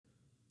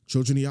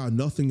Children of Yah,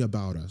 nothing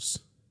about us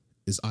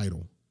is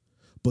idle,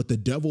 but the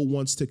devil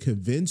wants to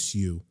convince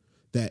you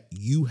that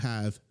you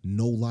have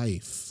no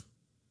life.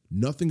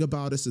 Nothing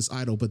about us is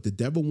idle, but the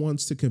devil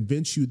wants to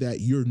convince you that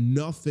you're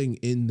nothing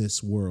in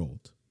this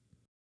world.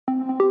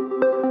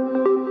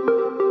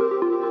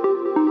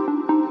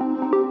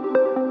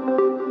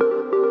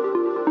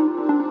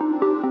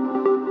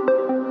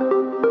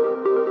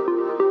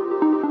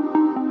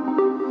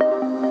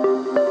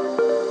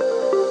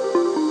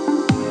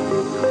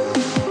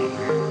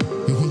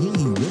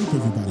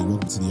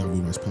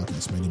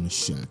 Podcast. My name is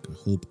Shaq.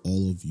 I hope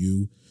all of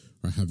you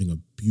are having a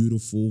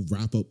beautiful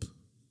wrap up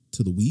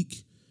to the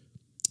week,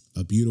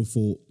 a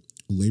beautiful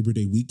Labor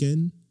Day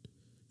weekend.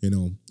 I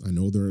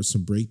know there are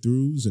some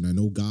breakthroughs and I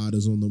know God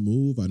is on the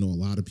move. I know a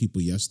lot of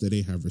people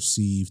yesterday have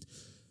received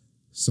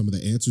some of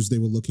the answers they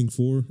were looking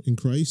for in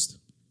Christ,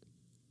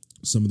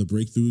 some of the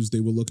breakthroughs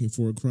they were looking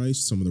for in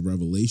Christ, some of the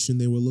revelation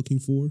they were looking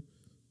for.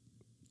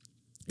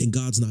 And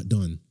God's not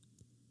done.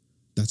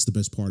 That's the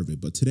best part of it.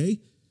 But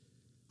today,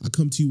 I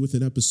come to you with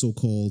an episode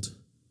called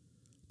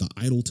The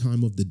Idle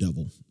Time of the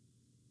Devil.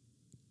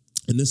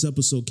 And this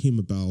episode came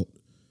about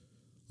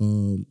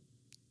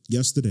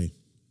yesterday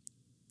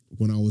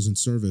when I was in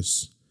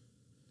service.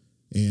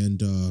 And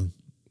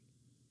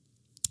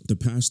the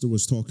pastor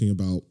was talking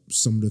about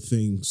some of the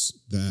things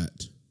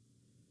that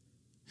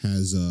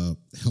has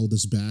held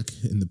us back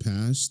in the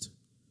past,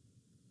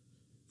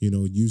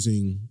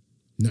 using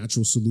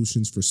natural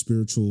solutions for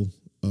spiritual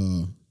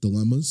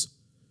dilemmas.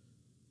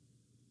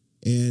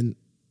 And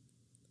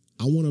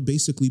I want to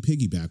basically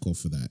piggyback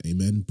off of that.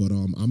 Amen. But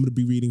I'm going to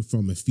be reading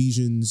from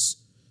Ephesians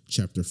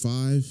chapter 5.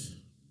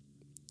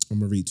 I'm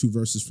going to read 2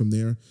 verses from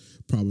there.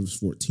 Proverbs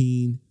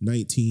 14,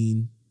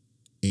 19,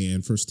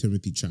 and 1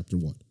 Timothy chapter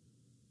 1.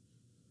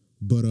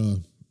 But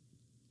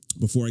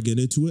before I get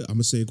into it, I'm going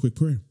to say a quick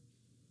prayer.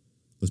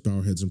 Let's bow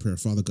our heads in prayer.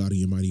 Father God, in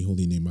your mighty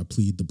holy name, I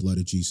plead the blood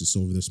of Jesus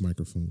over this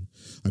microphone.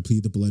 I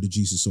plead the blood of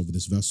Jesus over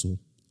this vessel.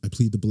 I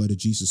plead the blood of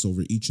Jesus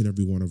over each and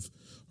every one of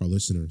our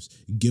listeners.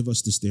 Give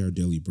us this day our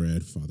daily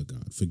bread, Father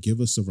God. Forgive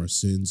us of our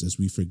sins as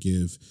we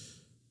forgive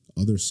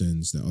other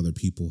sins that other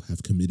people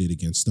have committed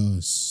against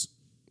us.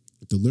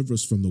 Deliver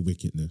us from the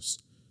wickedness.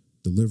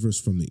 Deliver us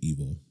from the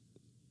evil.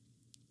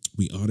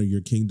 We honor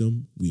your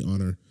kingdom. We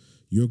honor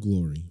your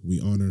glory.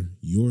 We honor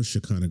your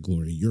Shekinah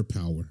glory, your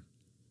power.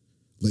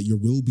 Let your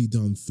will be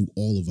done through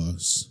all of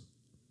us.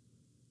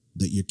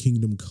 Let your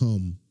kingdom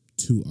come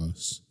to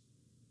us.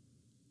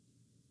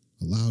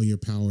 Allow your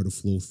power to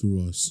flow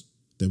through us,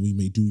 that we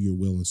may do your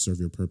will and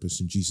serve your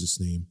purpose. In Jesus'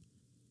 name,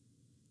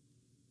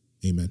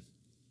 amen.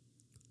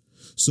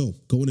 So,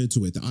 going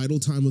into it, the idle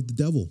time of the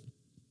devil.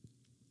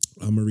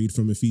 I'm going to read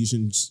from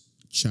Ephesians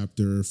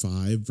chapter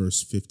 5,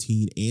 verse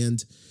 15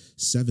 and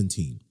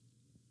 17.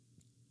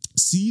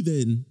 See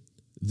then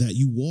that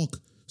you walk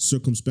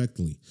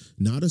circumspectly,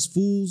 not as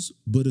fools,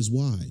 but as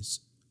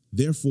wise.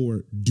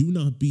 Therefore, do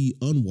not be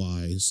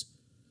unwise,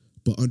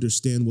 but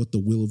understand what the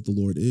will of the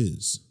Lord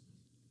is.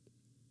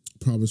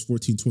 Proverbs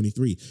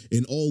 14:23.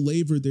 In all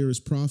labor there is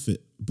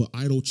profit, but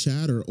idle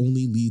chatter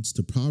only leads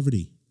to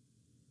poverty.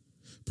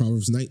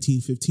 Proverbs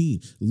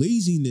 19:15.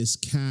 Laziness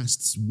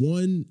casts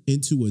one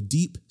into a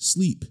deep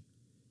sleep,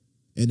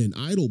 and an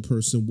idle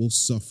person will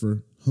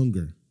suffer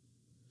hunger.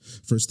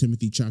 1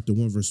 Timothy chapter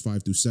 1, verse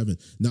 5 through 7.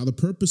 Now the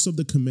purpose of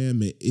the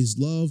commandment is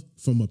love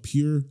from a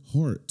pure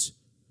heart,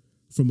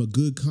 from a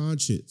good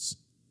conscience,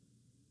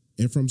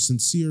 and from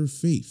sincere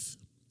faith,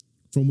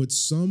 from which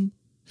some,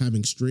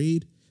 having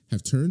strayed,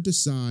 have turned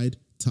aside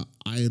to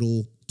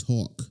idle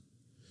talk,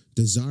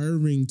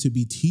 desiring to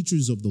be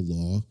teachers of the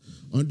law,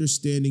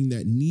 understanding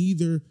that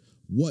neither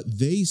what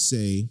they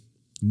say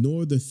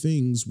nor the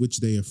things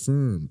which they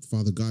affirm.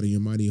 Father God, in your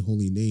mighty and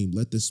holy name,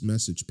 let this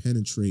message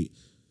penetrate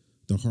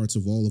the hearts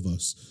of all of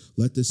us.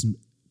 Let this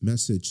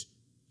message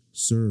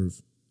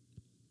serve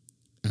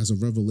as a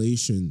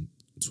revelation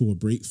to a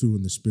breakthrough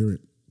in the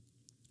spirit.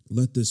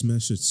 Let this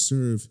message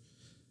serve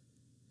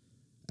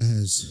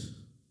as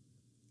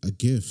a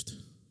gift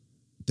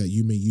that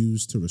you may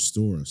use to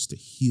restore us, to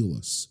heal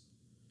us,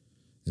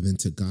 and then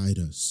to guide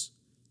us.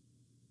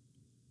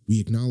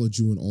 We acknowledge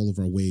you in all of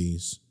our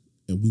ways,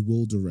 and we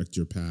will direct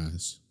your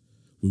paths.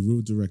 We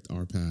will direct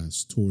our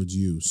paths towards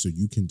you so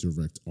you can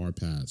direct our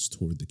paths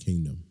toward the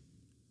kingdom.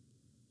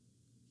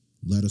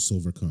 Let us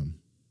overcome.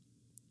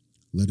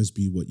 Let us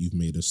be what you've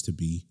made us to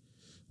be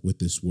with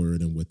this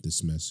word and with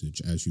this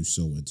message as you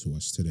sow into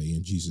us today.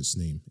 In Jesus'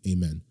 name,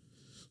 amen.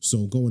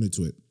 So going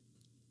into it,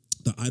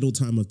 the idle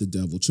time of the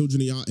devil.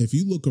 Children of Yah, if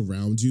you look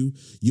around you,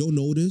 you'll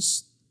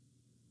notice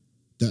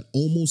that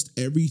almost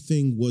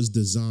everything was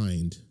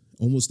designed,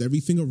 almost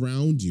everything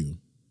around you,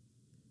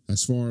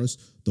 as far as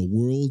the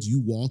world you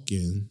walk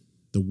in,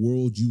 the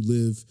world you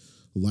live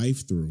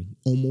life through,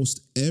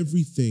 almost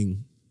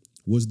everything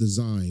was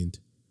designed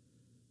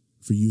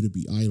for you to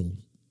be idle.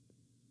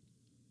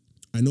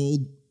 I know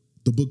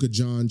the book of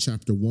John,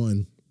 chapter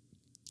 1,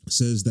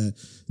 says that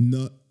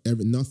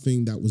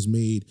nothing that was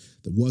made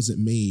that wasn't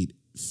made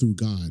through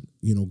God.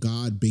 You know,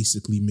 God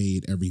basically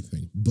made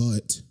everything.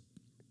 But,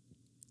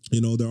 you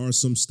know, there are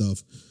some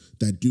stuff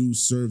that do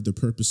serve the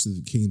purpose of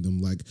the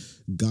kingdom, like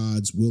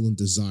God's will and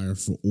desire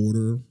for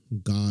order,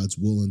 God's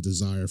will and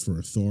desire for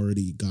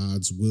authority,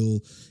 God's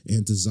will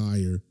and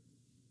desire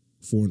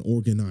for an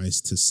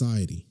organized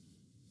society.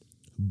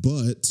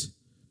 But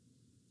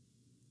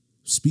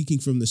speaking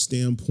from the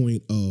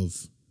standpoint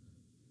of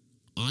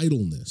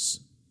idleness,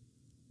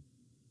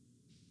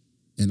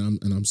 and I'm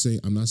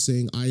not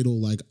saying idle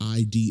like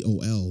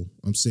IDOL.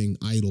 I'm saying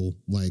idle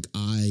like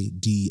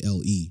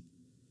IDLE,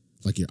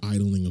 like you're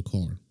idling a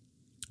car.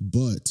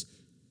 But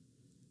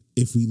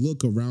if we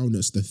look around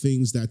us, the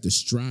things that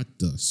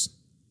distract us,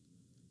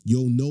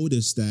 you'll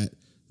notice that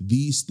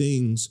these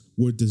things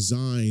were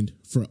designed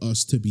for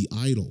us to be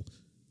idle.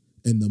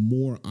 And the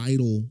more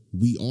idle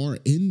we are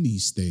in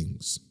these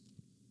things,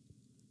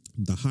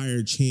 the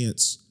higher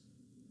chance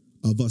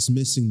of us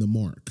missing the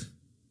mark,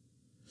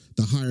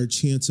 the higher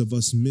chance of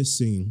us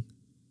missing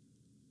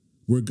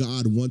where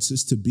God wants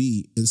us to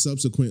be, and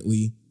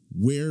subsequently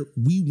where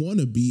we want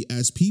to be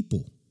as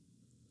people.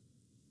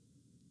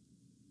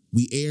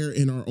 We err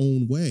in our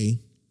own way,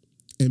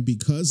 and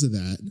because of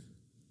that,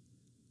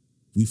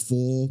 we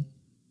fall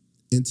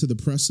into the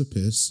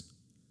precipice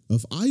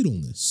of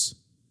idleness.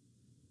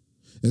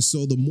 And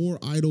so the more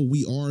idle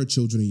we are,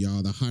 children of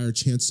Yah, the higher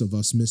chance of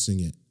us missing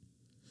it.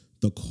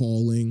 The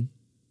calling,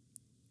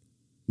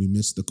 we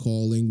miss the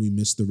calling, we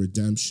miss the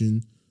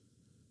redemption,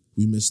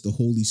 we miss the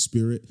Holy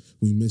Spirit,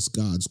 we miss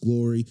God's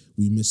glory,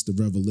 we miss the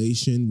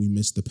revelation, we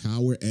miss the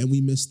power, and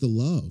we miss the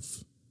love.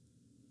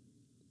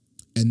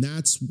 And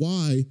that's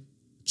why,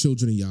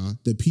 children of Yah,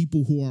 the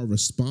people who are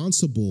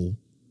responsible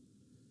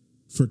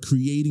for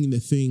creating the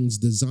things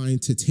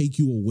designed to take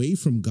you away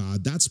from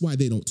God, that's why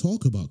they don't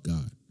talk about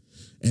God.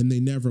 And they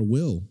never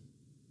will,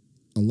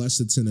 unless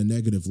it's in a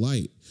negative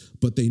light.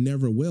 But they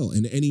never will.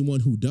 And anyone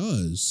who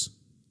does,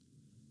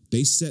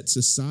 they set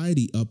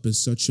society up in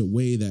such a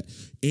way that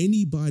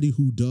anybody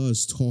who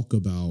does talk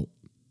about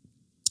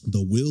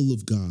the will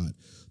of God,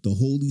 the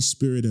Holy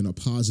Spirit in a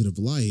positive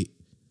light,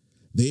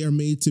 they are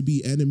made to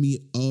be enemy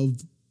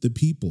of the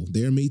people.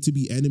 They are made to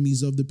be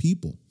enemies of the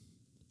people.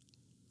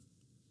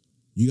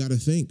 You got to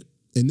think.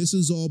 And this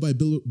is all by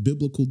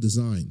biblical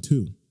design,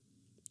 too.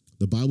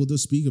 The Bible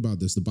does speak about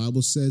this. The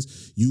Bible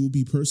says you will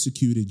be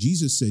persecuted.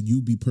 Jesus said you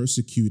will be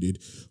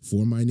persecuted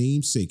for my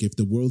name's sake. If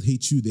the world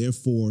hates you,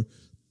 therefore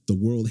the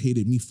world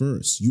hated me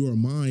first. You are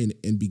mine,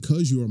 and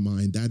because you are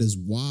mine, that is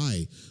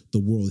why the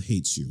world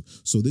hates you.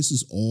 So this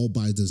is all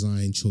by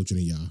design, children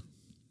of Yah.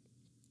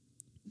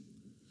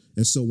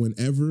 And so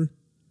whenever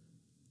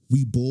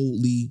we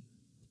boldly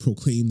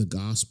proclaim the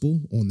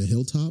gospel on the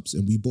hilltops,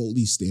 and we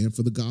boldly stand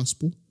for the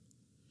gospel,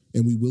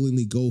 and we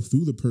willingly go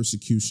through the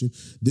persecution,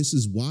 this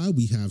is why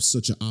we have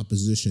such an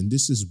opposition.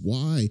 This is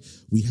why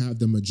we have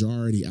the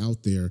majority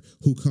out there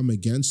who come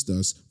against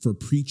us for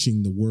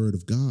preaching the word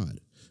of God,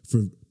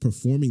 for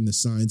performing the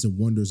signs and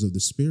wonders of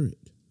the Spirit.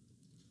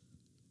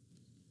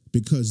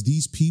 Because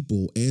these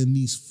people and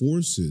these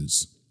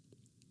forces,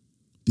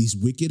 these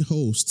wicked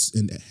hosts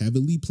in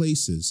heavenly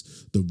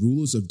places, the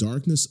rulers of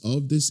darkness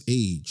of this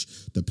age,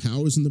 the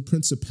powers and the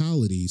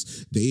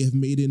principalities, they have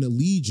made an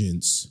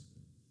allegiance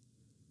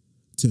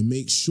to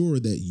make sure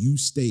that you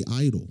stay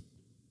idle.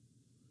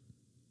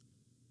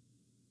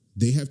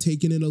 They have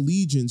taken an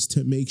allegiance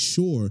to make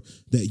sure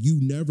that you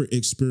never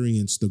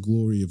experience the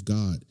glory of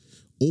God,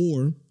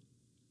 or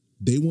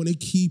they want to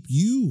keep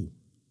you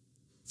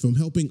from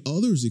helping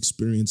others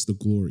experience the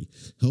glory,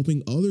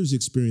 helping others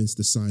experience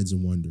the signs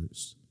and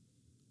wonders.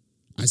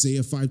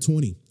 Isaiah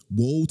 5:20,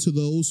 woe to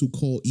those who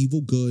call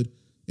evil good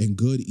and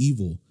good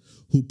evil,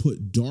 who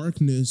put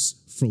darkness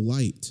for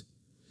light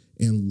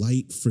and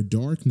light for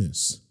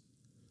darkness,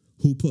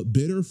 who put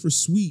bitter for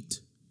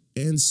sweet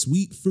and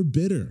sweet for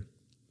bitter.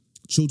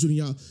 Children of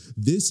Yah,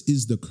 this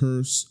is the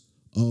curse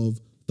of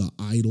the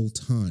idle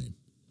time.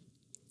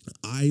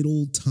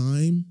 Idle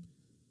time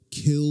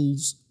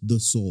kills the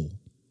soul.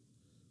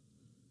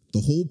 The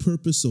whole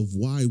purpose of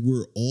why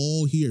we're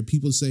all here,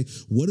 people say,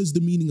 what is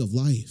the meaning of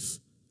life?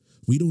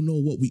 We don't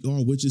know what we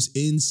are. We're just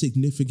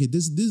insignificant.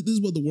 This is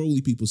what the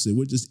worldly people say.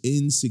 We're just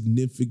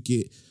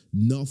insignificant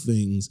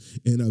nothings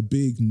in a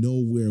big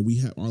nowhere.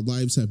 Our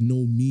lives have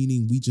no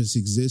meaning. We just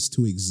exist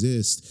to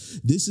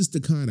exist. This is the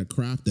kind of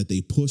crap that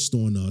they pushed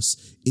on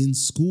us in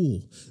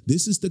school.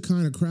 This is the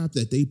kind of crap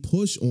that they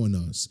push on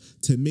us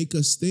to make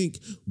us think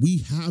we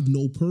have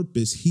no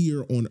purpose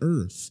here on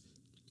earth.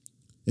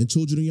 And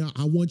children of Yah,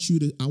 I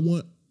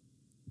want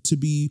to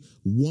be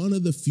one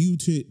of the few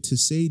to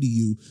say to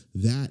you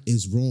that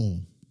is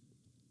wrong.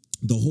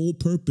 The whole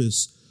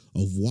purpose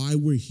of why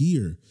we're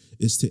here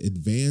is to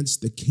advance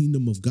the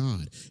kingdom of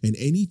God. And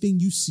anything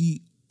you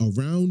see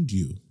around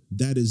you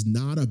that is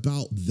not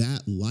about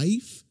that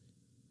life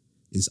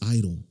is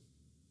idle.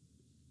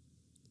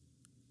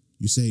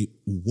 You say,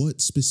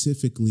 what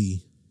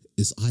specifically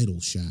is idle,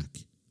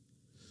 Shaq?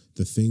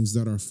 The things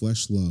that our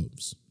flesh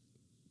loves,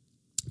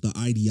 the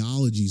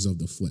ideologies of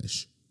the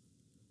flesh,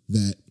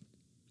 that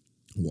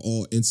we're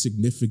all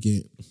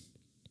insignificant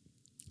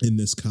in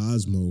this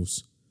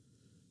cosmos,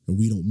 and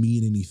we don't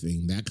mean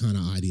anything, that kind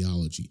of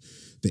ideology,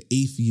 the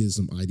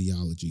atheism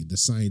ideology, the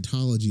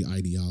Scientology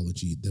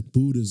ideology, the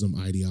Buddhism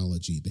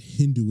ideology, the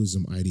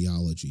Hinduism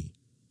ideology,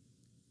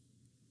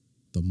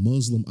 the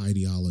Muslim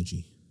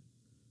ideology,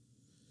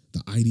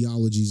 the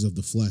ideologies of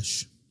the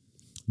flesh,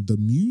 the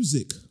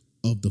music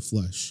of the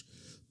flesh,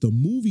 the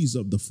movies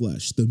of the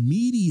flesh, the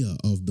media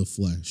of the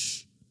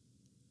flesh,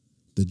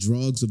 the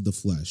drugs of the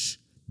flesh,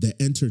 the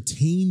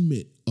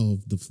entertainment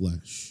of the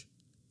flesh.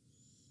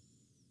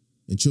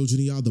 And children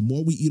of Yah, the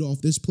more we eat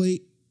off this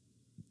plate,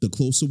 the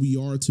closer we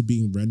are to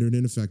being rendered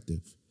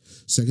ineffective.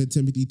 2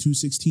 Timothy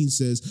 2:16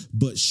 says,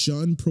 but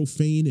shun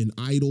profane and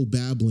idle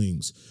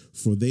babblings,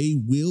 for they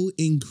will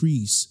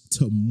increase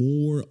to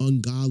more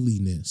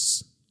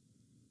ungodliness.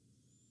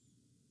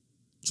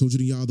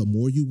 Children of Yah, the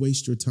more you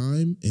waste your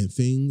time in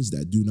things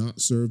that do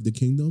not serve the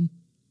kingdom,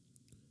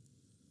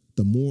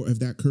 the more of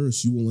that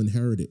curse you will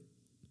inherit it.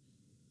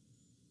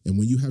 And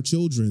when you have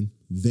children,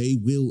 they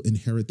will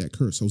inherit that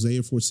curse.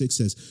 Hosea 4:6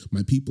 says,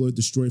 my people are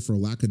destroyed for a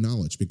lack of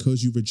knowledge.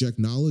 Because you reject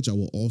knowledge, I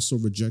will also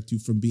reject you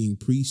from being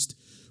priest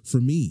for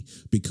me.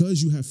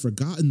 Because you have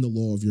forgotten the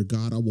law of your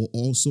God, I will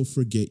also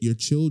forget your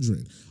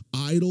children.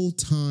 Idle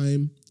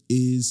time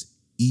is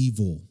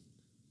evil.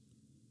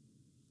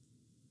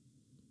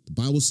 The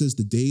Bible says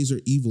the days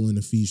are evil in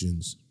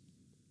Ephesians.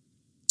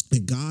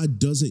 And God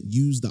doesn't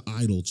use the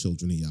idle,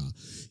 children of Yah.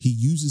 He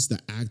uses the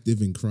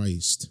active in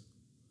Christ.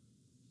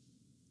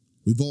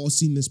 We've all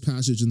seen this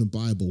passage in the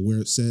Bible where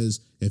it says,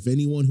 if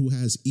anyone who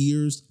has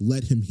ears,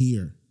 let him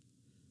hear.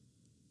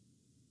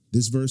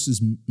 This verse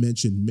is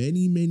mentioned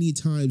many, many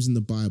times in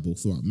the Bible,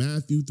 throughout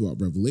Matthew, throughout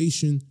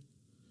Revelation,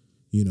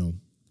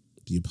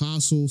 the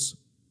apostles.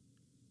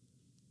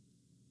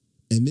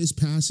 And this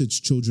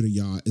passage, children of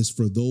Yah, is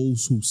for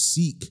those who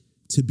seek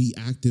to be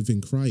active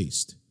in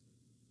Christ.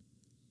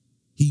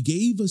 He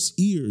gave us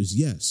ears,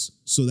 yes,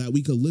 so that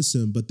we could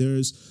listen, but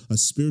there's a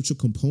spiritual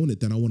component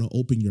that I want to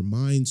open your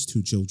minds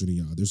to, children of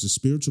Yah. There's a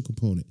spiritual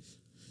component.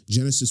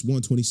 Genesis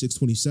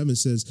 1:26-27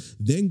 says,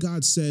 then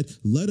God said,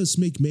 let us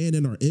make man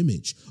in our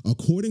image,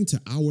 according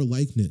to our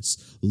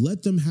likeness.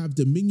 Let them have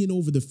dominion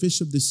over the fish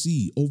of the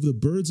sea, over the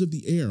birds of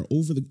the air,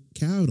 over the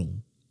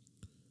cattle,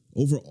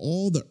 over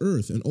all the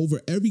earth, and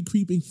over every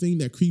creeping thing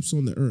that creeps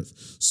on the earth.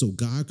 So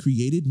God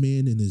created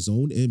man in his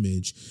own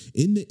image.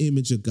 In the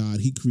image of God,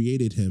 he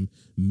created him.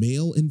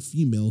 Male and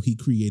female, he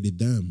created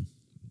them.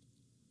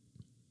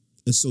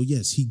 And so,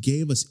 yes, he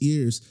gave us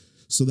ears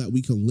so that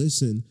we can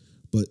listen.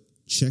 But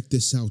check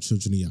this out,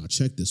 children of Yah.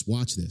 Check this.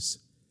 Watch this.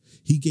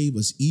 He gave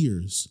us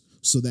ears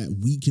so that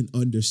we can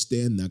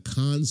understand the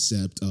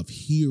concept of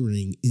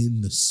hearing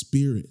in the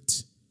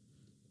spirit.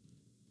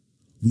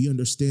 We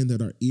understand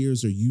that our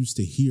ears are used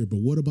to hear,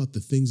 but what about the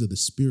things of the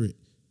spirit?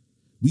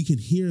 We can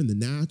hear in the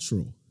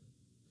natural.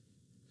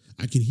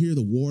 I can hear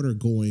the water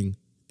going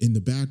in the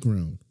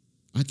background.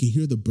 I can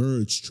hear the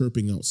birds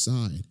chirping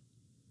outside.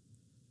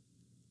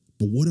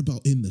 But what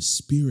about in the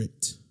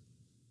spirit?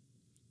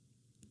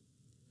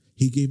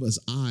 He gave us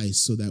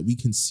eyes so that we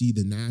can see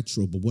the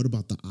natural, but what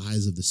about the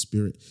eyes of the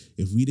spirit?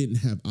 If we didn't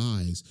have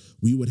eyes,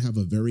 we would have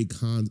a very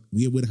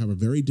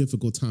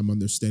difficult time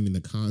understanding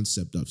the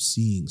concept of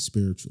seeing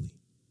spiritually.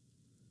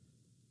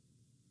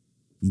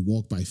 We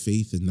walk by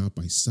faith and not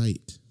by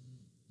sight.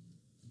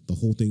 The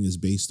whole thing is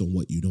based on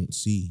what you don't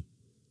see.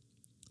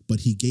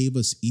 But he gave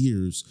us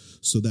ears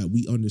so that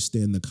we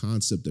understand the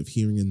concept of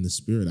hearing in the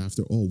spirit.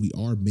 After all, we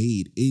are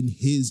made in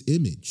his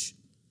image.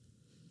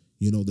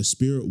 The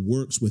spirit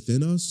works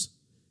within us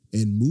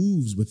and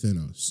moves within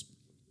us.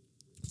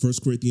 1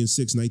 Corinthians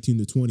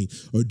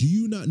 6:19-20. Or do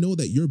you not know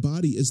that your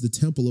body is the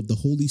temple of the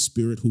Holy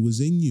Spirit who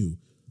is in you,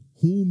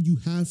 whom you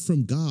have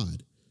from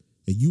God,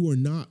 and you are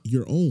not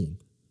your own?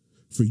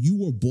 For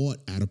you were bought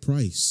at a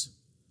price.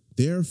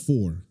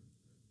 Therefore,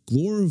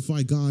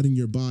 glorify God in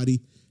your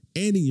body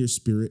and in your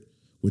spirit,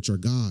 which are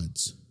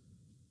God's.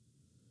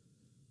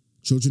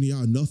 Children of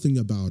Yah, nothing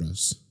about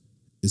us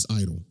is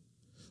idle.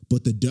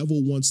 But the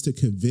devil wants to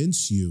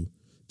convince you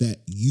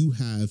that you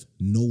have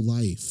no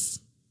life.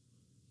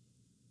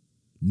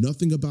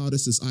 Nothing about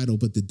us is idle,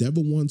 but the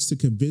devil wants to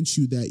convince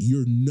you that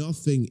you're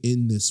nothing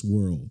in this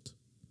world.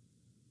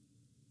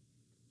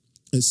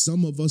 And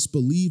some of us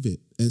believe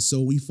it. And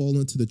so we fall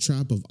into the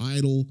trap of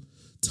idle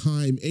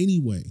time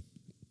anyway.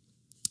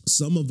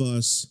 Some of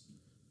us,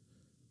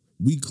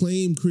 we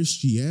claim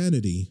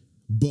Christianity,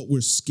 but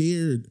we're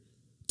scared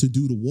to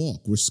do the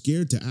walk. We're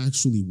scared to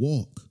actually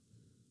walk.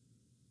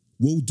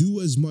 We'll do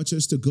as much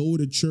as to go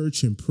to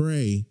church and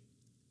pray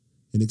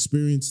and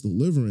experience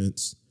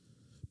deliverance.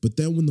 But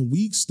then when the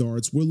week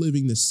starts, we're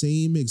living the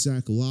same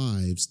exact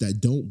lives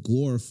that don't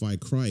glorify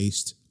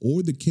Christ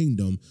or the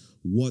kingdom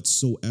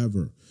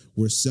whatsoever.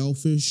 We're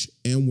selfish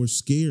and we're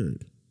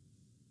scared.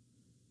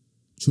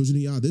 Children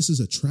of Yah, this is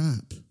a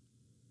trap.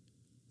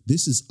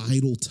 This is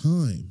idle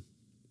time.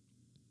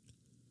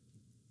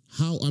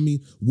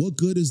 What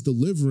good is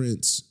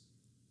deliverance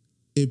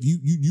if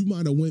you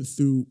might have went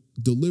through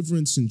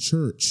deliverance in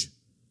church,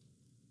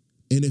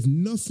 and if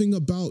nothing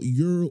about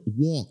your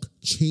walk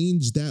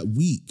changed that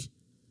week,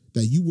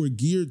 that you were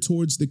geared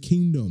towards the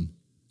kingdom,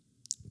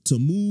 to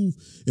move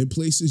in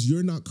places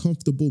you're not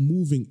comfortable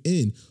moving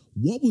in.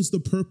 What was the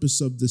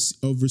purpose of this,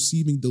 of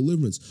receiving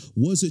deliverance?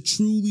 Was it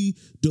truly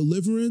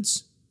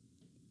deliverance?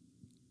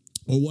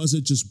 Or was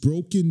it just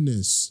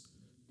brokenness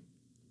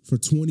for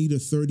 20 to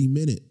 30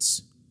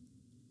 minutes?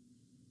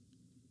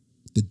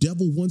 The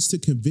devil wants to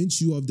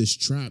convince you of this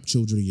trap,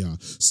 children of Yah.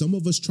 Some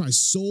of us try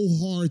so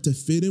hard to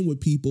fit in with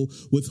people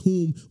with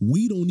whom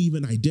we don't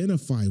even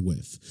identify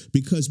with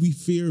because we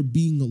fear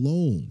being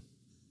alone.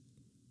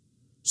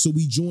 So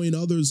we join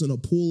others in a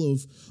pool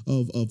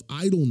of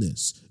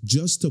idleness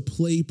just to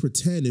play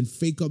pretend and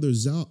fake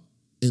others out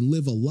and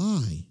live a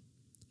lie.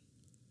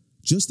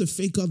 Just to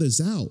fake others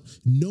out,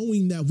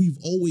 knowing that we've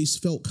always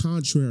felt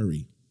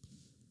contrary.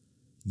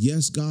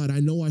 Yes, God, I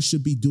know I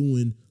should be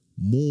doing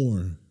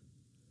more,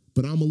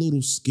 but I'm a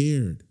little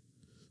scared.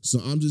 So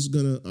I'm just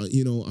gonna,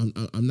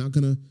 I'm not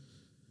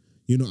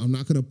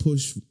gonna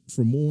push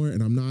for more,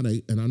 and I'm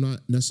not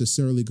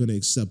necessarily gonna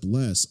accept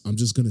less. I'm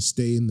just gonna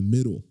stay in the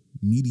middle.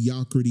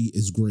 Mediocrity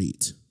is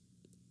great.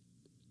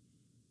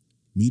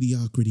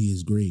 Mediocrity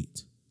is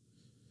great.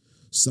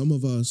 Some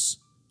of us,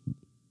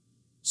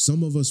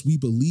 we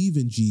believe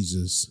in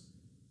Jesus,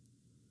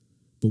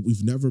 but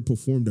we've never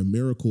performed a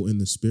miracle in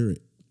the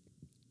spirit.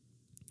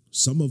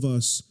 Some of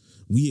us,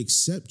 we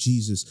accept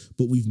Jesus,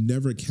 but we've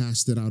never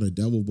casted out a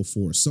devil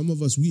before. Some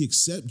of us, we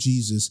accept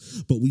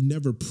Jesus, but we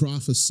never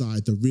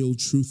prophesied the real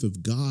truth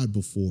of God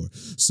before.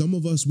 Some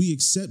of us, we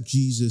accept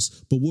Jesus,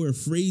 but we're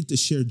afraid to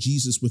share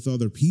Jesus with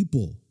other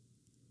people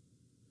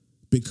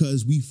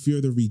because we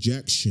fear the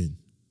rejection.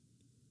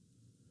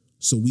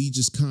 So we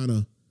just kind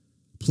of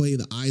play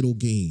the idol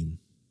game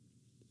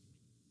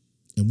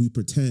and we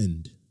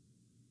pretend.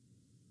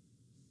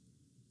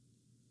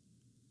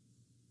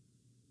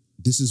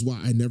 This is why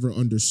I never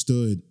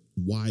understood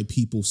why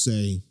people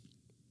say,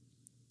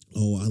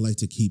 oh, I like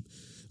to keep,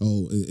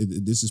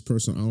 this is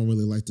personal. I don't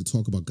really like to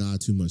talk about God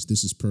too much.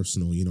 This is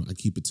personal. I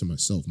keep it to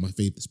myself. My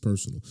faith is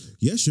personal.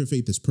 Yes, your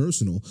faith is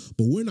personal,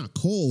 but we're not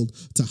called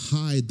to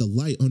hide the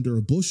light under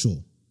a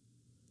bushel.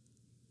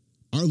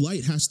 Our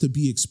light has to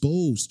be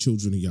exposed,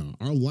 children of Yah.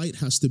 Our light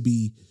has to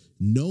be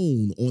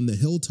known on the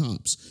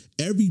hilltops.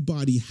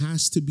 Everybody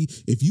has to be,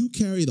 if you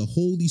carry the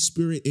Holy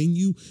Spirit in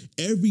you,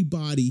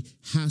 everybody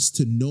has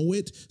to know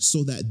it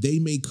so that they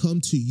may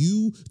come to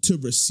you to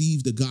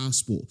receive the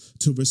gospel,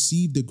 to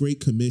receive the Great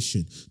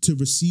Commission, to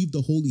receive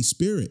the Holy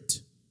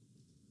Spirit.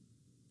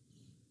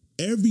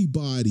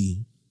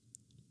 Everybody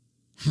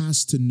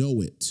has to know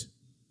it.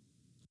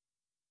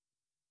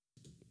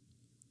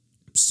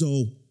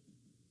 So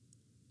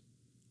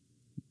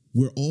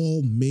we're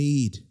all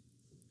made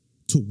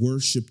to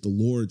worship the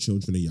Lord,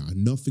 children of Yah.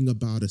 Nothing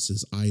about us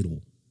is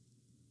idle.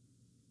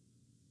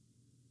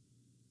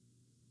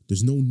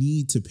 There's no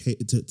need to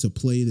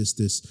play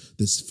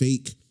this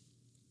fake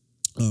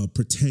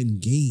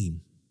pretend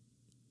game.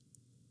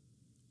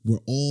 We're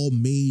all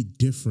made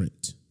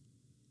different.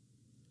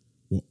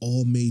 We're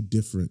all made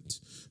different.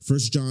 1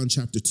 John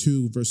chapter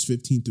 2, verse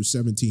 15 through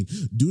 17.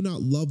 Do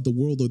not love the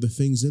world or the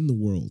things in the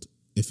world.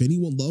 If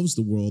anyone loves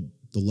the world,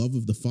 the love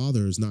of the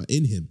Father is not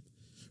in him.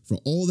 For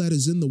all that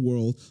is in the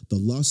world, the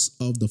lusts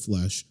of the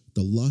flesh,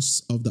 the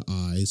lusts of the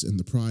eyes, and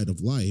the pride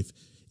of life,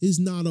 is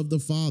not of the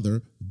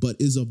Father, but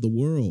is of the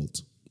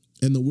world.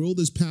 And the world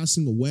is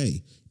passing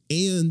away,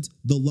 and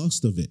the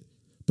lust of it.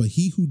 But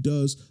he who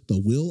does the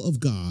will of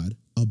God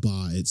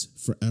abides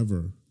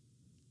forever.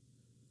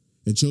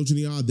 And children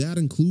of Yah, that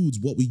includes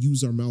what we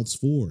use our mouths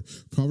for.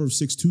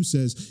 Proverbs 6:2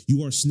 says,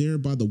 you are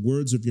snared by the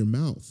words of your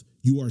mouth.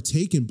 You are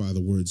taken by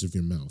the words of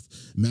your mouth.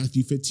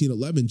 Matthew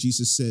 15:11,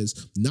 Jesus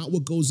says, not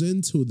what goes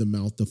into the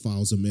mouth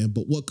defiles a man,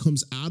 but what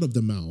comes out of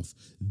the mouth,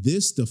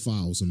 this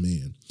defiles a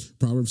man.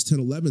 Proverbs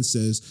 10:11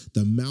 says,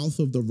 the mouth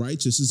of the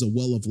righteous is a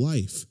well of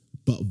life,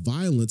 but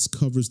violence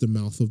covers the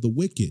mouth of the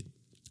wicked.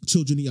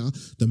 Children of Yah,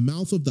 the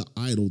mouth of the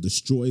idol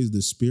destroys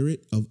the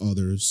spirit of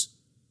others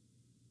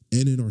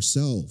and in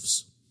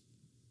ourselves.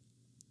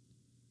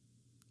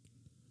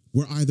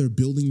 We're either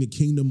building the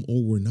kingdom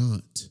or we're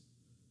not.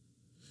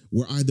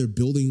 We're either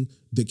building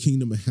the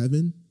kingdom of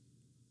heaven,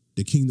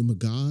 the kingdom of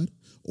God,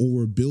 or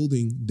we're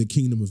building the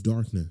kingdom of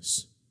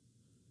darkness.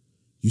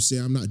 You say,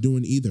 I'm not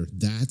doing either.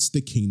 That's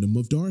the kingdom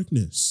of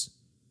darkness.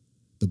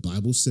 The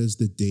Bible says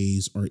the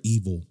days are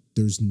evil.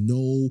 There's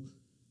no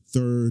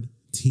third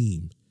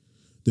team.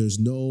 There's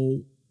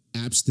no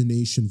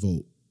abstination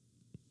vote.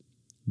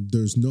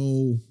 There's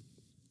no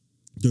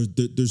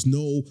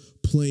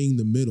playing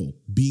the middle,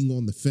 being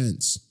on the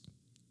fence.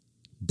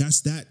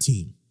 That's that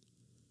team.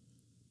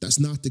 That's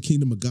not the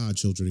kingdom of God,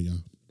 children of Yah.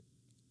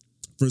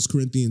 1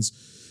 Corinthians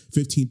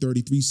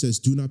 15:33 says,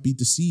 do not be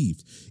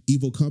deceived.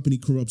 Evil company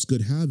corrupts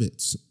good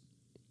habits.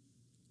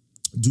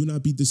 Do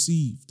not be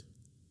deceived.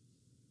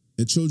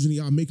 And children of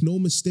Yah, make no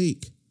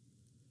mistake.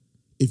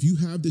 If you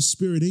have this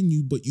spirit in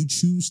you, but you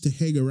choose to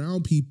hang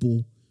around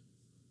people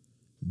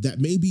that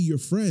may be your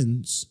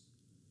friends,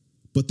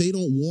 but they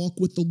don't walk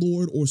with the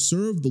Lord or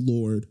serve the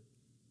Lord,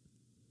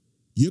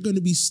 you're going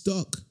to be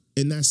stuck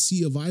in that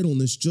sea of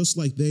idleness just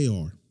like they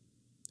are.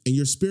 And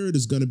your spirit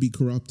is going to be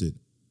corrupted.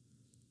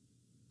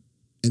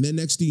 And then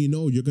next thing you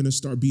know, you're going to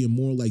start being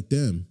more like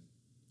them.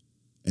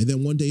 And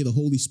then one day the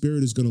Holy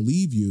Spirit is going to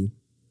leave you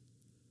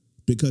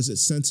because it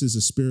senses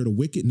a spirit of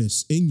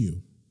wickedness in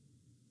you.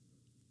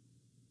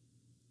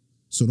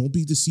 So don't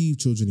be deceived,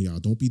 children of Yah.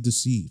 Don't be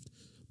deceived.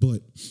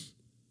 But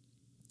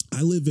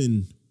I live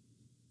in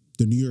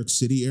the New York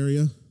City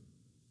area,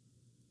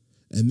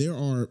 and there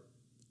are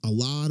a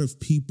lot of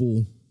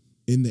people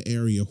in the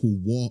area who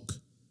walk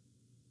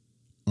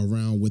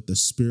around with the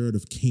spirit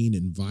of Cain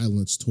and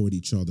violence toward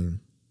each other.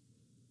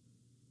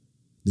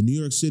 The New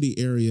York City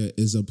area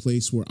is a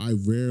place where I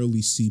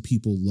rarely see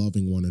people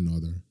loving one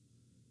another.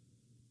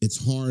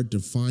 It's hard to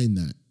find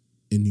that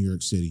in New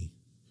York City.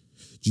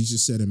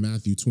 Jesus said in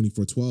Matthew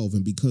 24:12,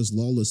 and because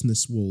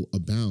lawlessness will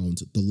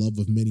abound, the love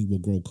of many will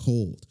grow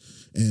cold.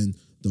 And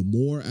the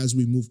more as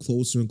we move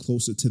closer and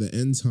closer to the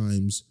end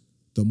times,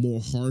 the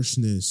more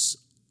harshness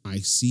I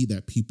see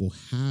that people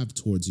have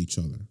towards each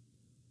other,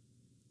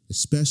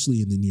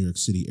 especially in the New York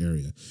City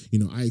area. You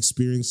know, I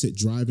experienced it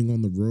driving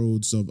on the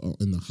roads of,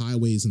 in the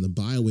highways and the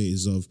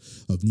byways of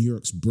New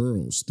York's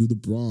boroughs, through the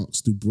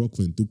Bronx, through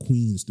Brooklyn, through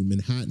Queens, through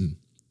Manhattan.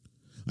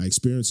 I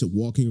experienced it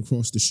walking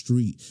across the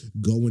street,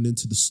 going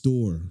into the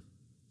store.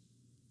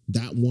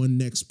 That one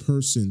next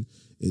person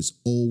is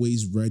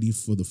always ready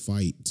for the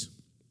fight.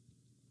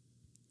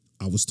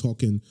 I was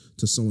talking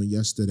to someone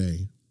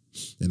yesterday,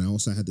 and I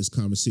also had this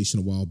conversation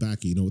a while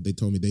back. You know what they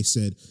told me? They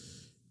said,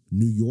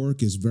 New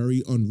York is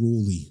very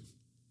unruly.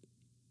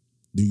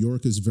 New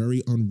York is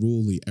very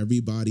unruly.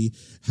 Everybody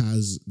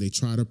they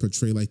try to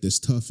portray like this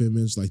tough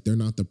image, like they're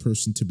not the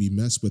person to be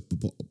messed with,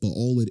 but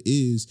all it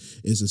is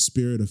a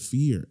spirit of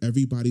fear.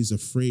 Everybody's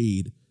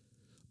afraid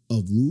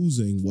of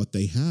losing what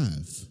they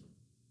have.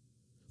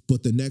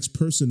 But the next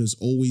person is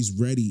always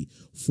ready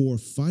for a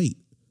fight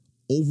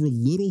over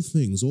little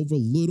things, over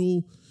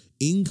little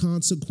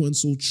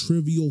inconsequential,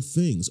 trivial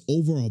things,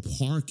 over a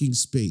parking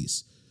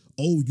space.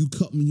 Oh, you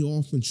cut me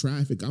off in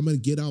traffic. I'm going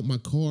to get out my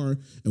car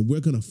and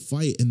we're going to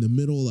fight in the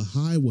middle of the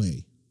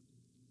highway.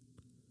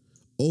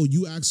 Oh,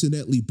 you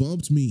accidentally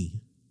bumped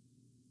me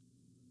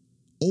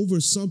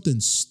over something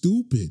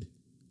stupid.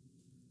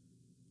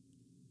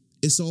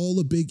 It's all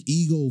a big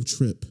ego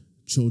trip,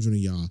 children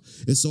of Yah.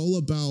 It's all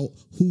about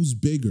who's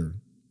bigger.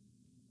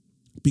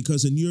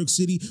 Because in New York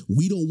City,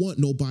 we don't want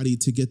nobody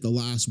to get the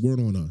last word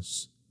on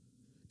us.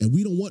 And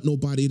we don't want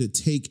nobody to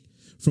take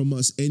from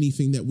us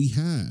anything that we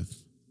have.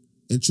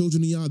 And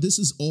children of Yah, this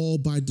is all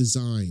by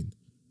design.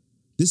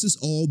 This is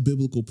all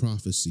biblical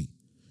prophecy.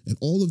 And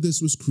all of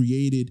this was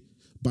created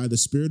by the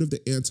spirit of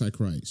the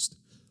Antichrist,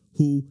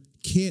 who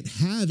can't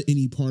have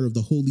any part of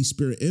the Holy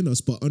Spirit in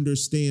us, but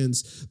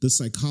understands the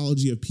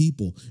psychology of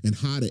people and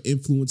how to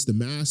influence the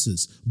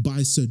masses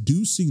by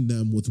seducing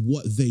them with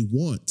what they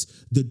want,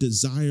 the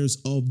desires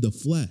of the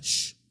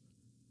flesh.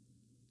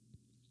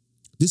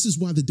 This is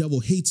why the devil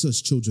hates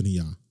us, children of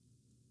Yah.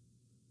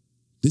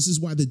 This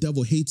is why the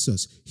devil hates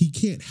us. He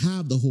can't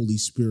have the Holy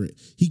Spirit.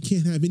 He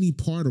can't have any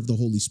part of the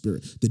Holy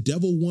Spirit. The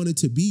devil wanted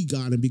to be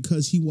God, and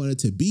because he wanted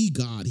to be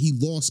God, he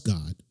lost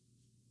God.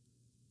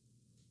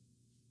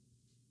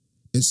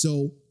 And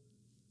so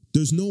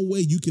there's no way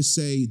you could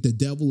say the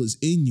devil is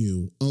in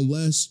you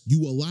unless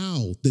you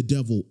allow the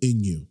devil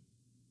in you.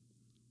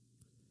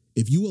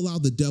 If you allow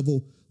the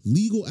devil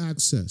legal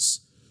access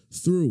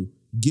through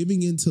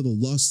giving into the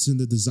lusts and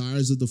the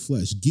desires of the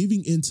flesh,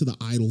 giving into the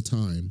idle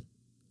time,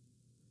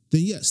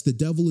 then yes, the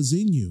devil is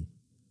in you.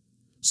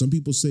 Some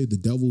people say the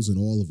devil's in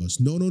all of us.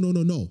 No.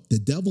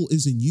 The devil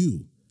is in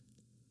you.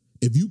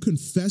 If you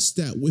confess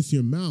that with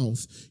your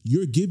mouth,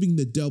 you're giving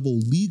the devil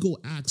legal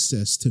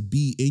access to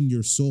be in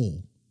your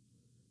soul.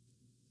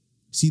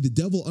 See, the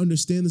devil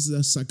understands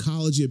the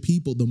psychology of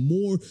people. The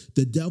more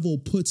the devil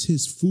puts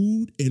his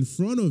food in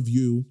front of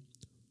you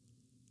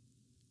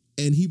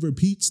and he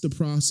repeats the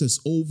process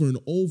over and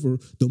over,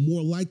 the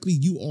more likely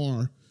you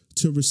are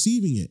to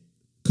receiving it.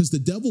 Because the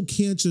devil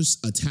can't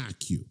just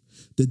attack you.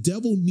 The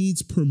devil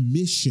needs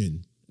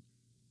permission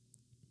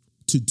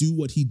to do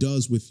what he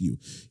does with you.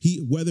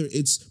 Whether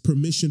it's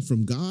permission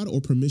from God or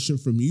permission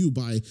from you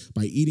by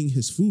eating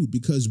his food,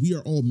 because we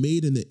are all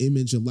made in the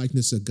image and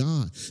likeness of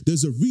God.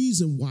 There's a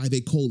reason why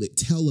they call it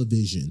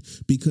television,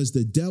 because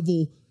the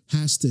devil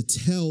has to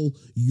tell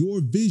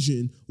your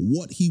vision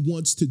what he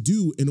wants to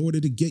do in order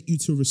to get you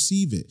to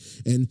receive it.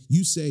 And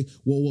you say,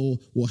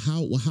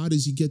 how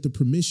does he get the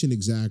permission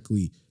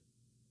exactly?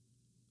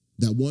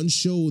 That one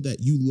show that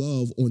you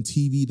love on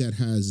TV that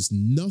has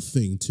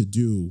nothing to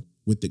do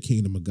with the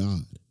kingdom of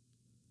God.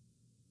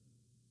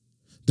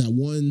 That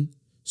one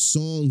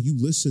song you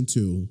listen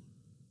to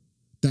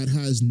that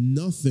has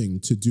nothing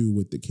to do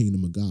with the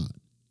kingdom of God.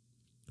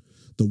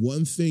 The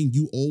one thing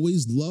you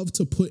always love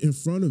to put in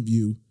front of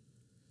you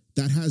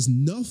that has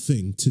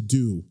nothing to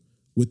do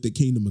with the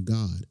kingdom of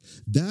God.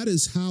 That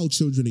is how,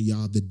 children of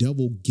Yah, the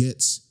devil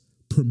gets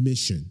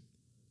permission.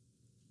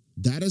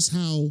 That is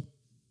how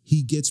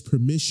he gets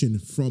permission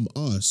from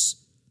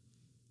us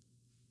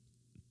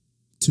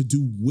to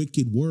do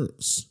wicked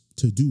works,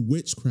 to do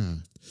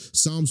witchcraft.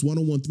 Psalms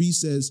 101:3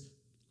 says,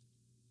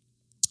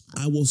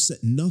 I will set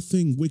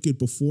nothing wicked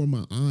before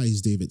my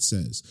eyes, David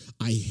says.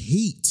 I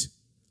hate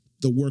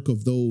the work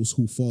of those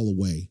who fall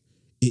away.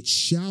 It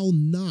shall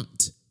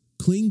not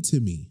cling to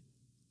me.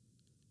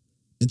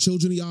 And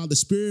children of Yah, the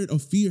spirit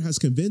of fear has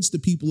convinced the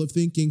people of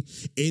thinking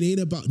it ain't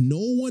about no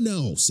one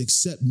else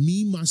except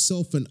me,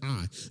 myself, and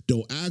I.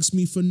 Don't ask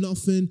me for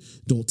nothing.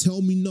 Don't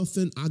tell me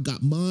nothing. I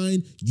got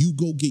mine. You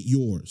go get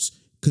yours.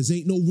 Because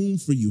ain't no room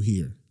for you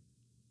here.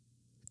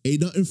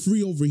 Ain't nothing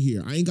free over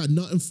here. I ain't got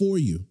nothing for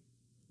you.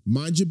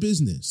 Mind your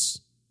business.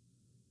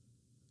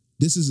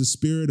 This is a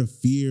spirit of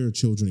fear,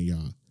 children of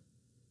Yah.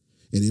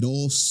 And it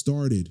all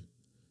started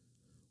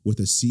with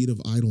a seed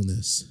of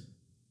idleness.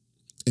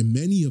 And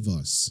many of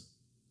us,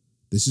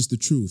 this is the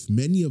truth,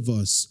 many of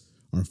us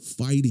are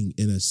fighting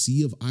in a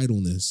sea of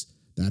idleness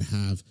that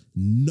have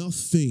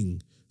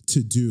nothing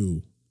to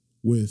do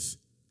with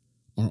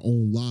our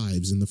own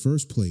lives in the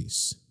first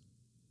place.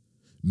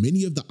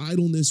 Many of the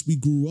idleness we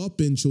grew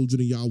up in,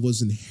 children of Yah,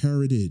 was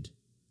inherited.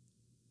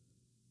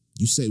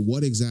 You say,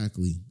 what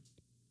exactly?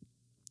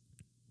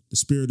 The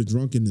spirit of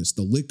drunkenness,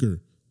 the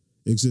liquor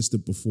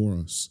existed before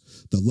us.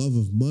 The love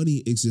of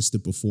money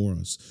existed before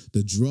us.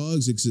 The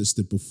drugs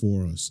existed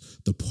before us.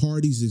 The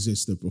parties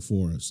existed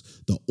before us.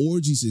 The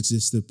orgies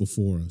existed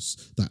before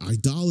us. The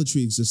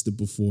idolatry existed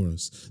before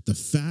us. The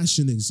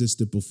fashion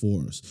existed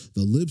before us.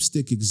 The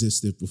lipstick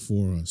existed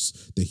before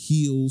us. The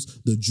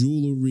heels, the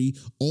jewelry,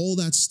 all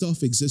that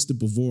stuff existed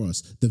before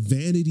us. The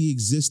vanity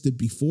existed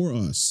before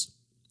us.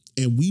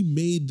 And we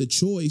made the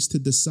choice to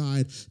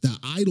decide that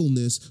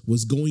idleness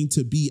was going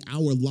to be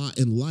our lot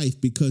in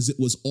life because it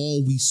was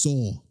all we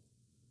saw.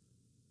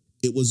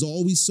 It was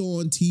all we saw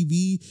on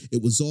TV.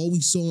 It was all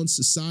we saw in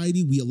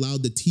society. We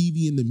allowed the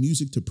TV and the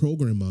music to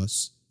program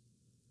us.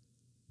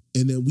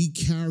 And then we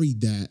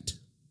carried that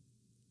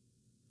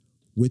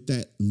with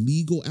that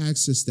legal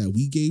access that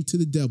we gave to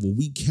the devil.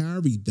 We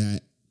carried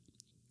that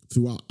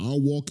throughout our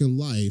walk in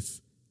life,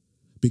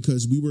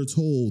 because we were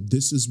told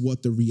this is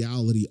what the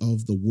reality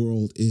of the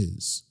world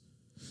is.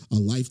 A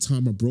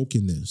lifetime of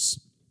brokenness.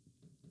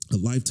 A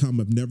lifetime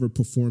of never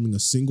performing a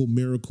single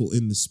miracle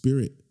in the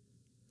spirit.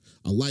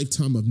 A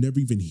lifetime of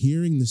never even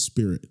hearing the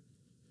spirit.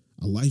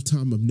 A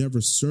lifetime of never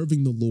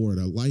serving the Lord.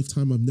 A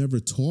lifetime of never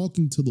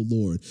talking to the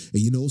Lord.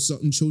 And you know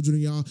something, children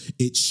of Yah?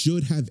 It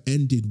should have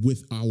ended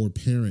with our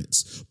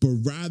parents. But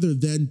rather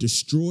than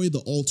destroy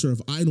the altar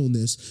of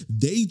idleness,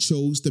 they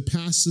chose to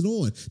pass it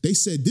on. They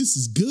said, this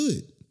is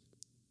good.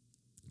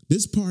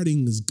 This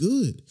partying is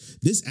good.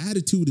 This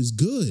attitude is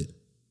good.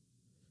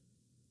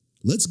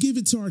 Let's give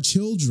it to our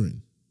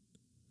children.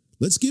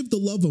 Let's give the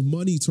love of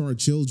money to our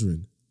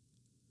children.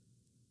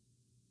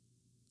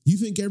 You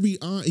think every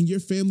aunt in your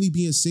family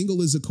being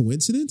single is a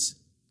coincidence?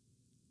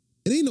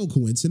 It ain't no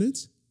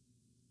coincidence.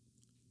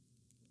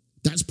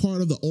 That's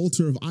part of the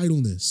altar of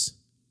idleness.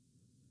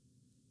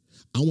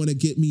 I want to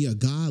get me a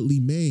godly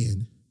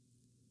man,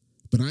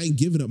 but I ain't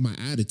giving up my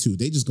attitude.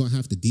 They just going to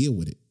have to deal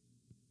with it.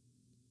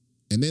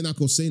 And they're not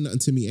going to say nothing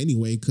to me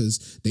anyway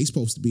because they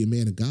supposed to be a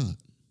man of God.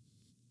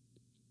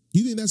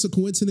 You think that's a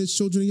coincidence,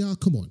 children of Yah?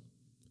 Come on.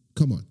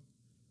 Come on.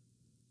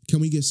 Can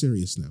we get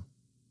serious now?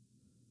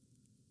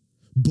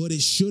 But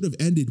it should have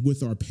ended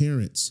with our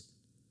parents.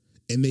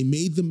 And they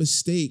made the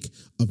mistake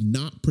of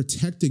not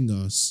protecting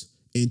us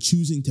and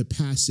choosing to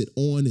pass it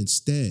on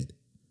instead.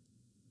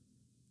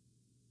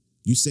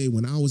 You say,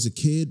 when I was a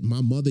kid,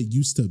 my mother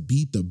used to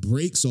beat the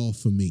brakes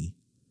off of me.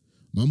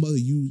 My mother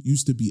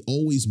used to be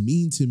always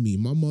mean to me.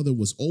 My mother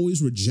was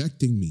always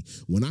rejecting me.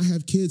 When I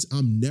have kids,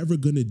 I'm never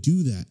going to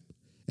do that.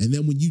 And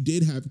then when you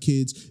did have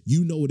kids,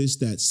 you notice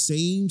that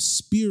same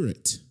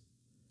spirit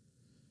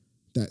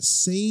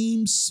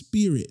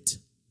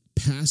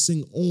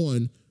passing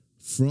on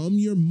from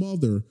your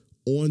mother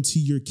onto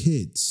your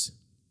kids.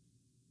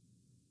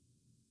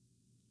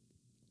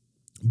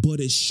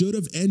 But it should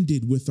have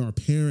ended with our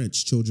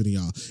parents, children of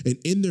Yah. And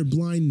in their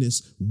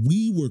blindness,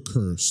 we were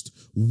cursed.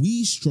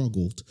 We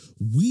struggled.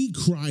 We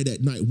cried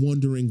at night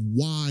wondering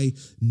why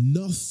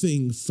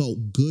nothing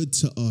felt good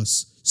to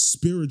us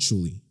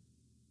spiritually.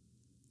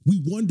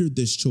 We wondered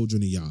this,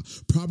 children of Yah.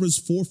 Proverbs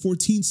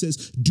 4:14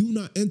 says, do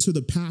not enter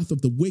the path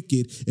of the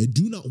wicked and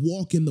do not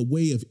walk in the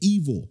way of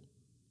evil.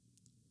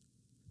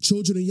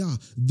 Children of Yah,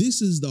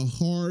 this is the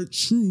hard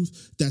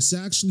truth that's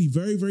actually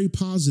very, very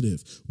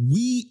positive.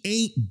 We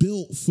ain't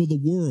built for the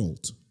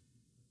world.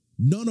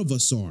 None of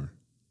us are.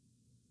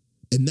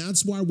 And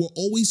that's why we're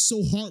always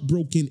so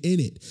heartbroken in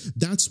it.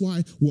 That's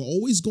why we're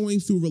always going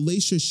through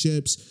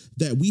relationships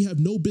that we have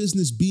no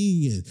business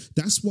being in.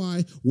 That's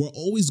why we're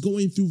always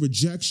going through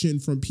rejection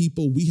from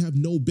people we have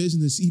no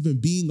business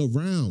even being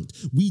around.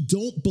 We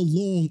don't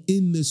belong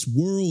in this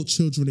world,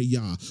 children of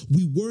Yah.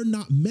 We were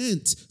not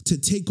meant to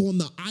take on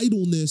the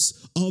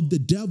idleness of the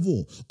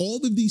devil.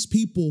 All of these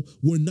people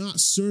were not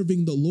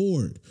serving the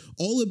Lord.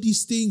 All of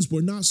these things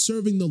were not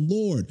serving the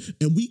Lord.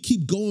 And we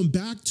keep going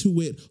back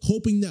to it,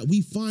 hoping that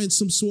we find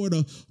some sort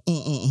of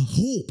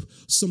hope,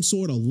 some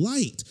sort of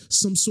light,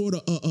 some sort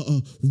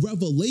of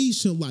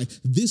revelation, like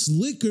this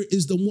liquor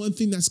is the one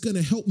thing that's going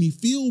to help me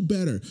feel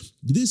better.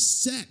 This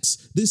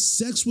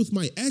sex with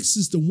my ex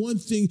is the one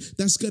thing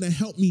that's going to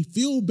help me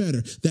feel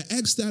better. The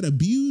ex that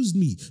abused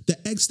me, the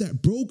ex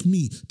that broke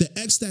me, the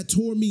ex that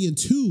tore me in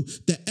two,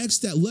 the ex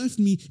that left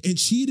me and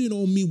cheated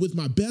on me with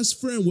my best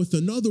friend, with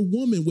another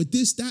woman, with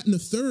this, that, and the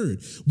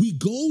third. We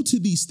go to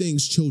these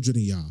things, children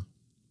of Yah.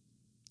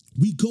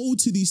 We go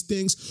to these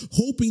things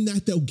hoping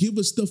that they'll give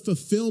us the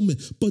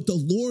fulfillment. But the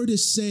Lord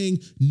is saying,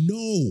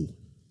 no,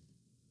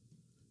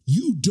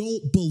 you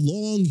don't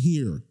belong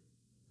here.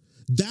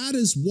 That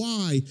is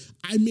why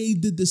I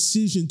made the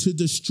decision to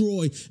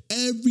destroy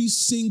every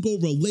single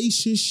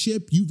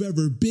relationship you've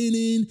ever been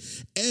in,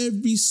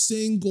 every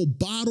single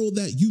bottle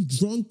that you've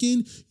drunk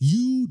in.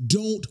 You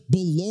don't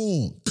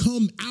belong.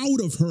 Come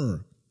out of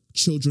her,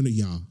 children of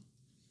Yah.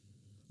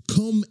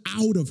 Come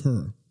out of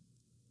her.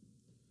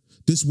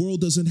 This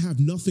world doesn't have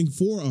nothing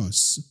for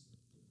us.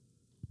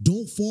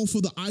 Don't fall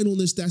for the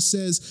idleness that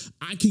says,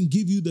 I can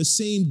give you the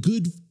same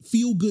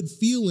feel-good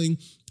feeling,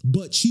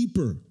 but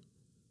cheaper.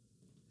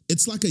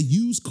 It's like a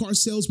used car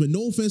salesman.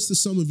 No offense to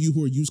some of you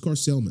who are used car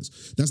salesmen.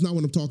 That's not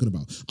what I'm talking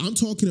about. I'm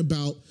talking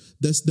about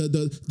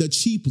the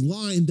cheap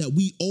line that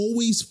we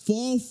always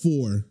fall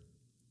for.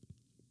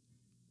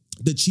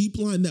 The cheap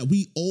line that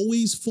we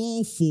always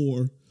fall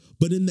for.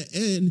 But in the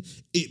end,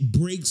 it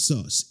breaks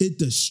us. It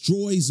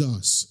destroys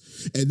us.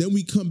 And then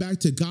we come back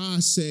to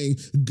God saying,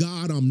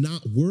 God, I'm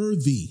not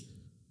worthy.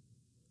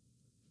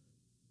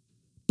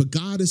 But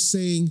God is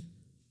saying,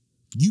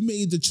 you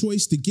made the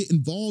choice to get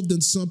involved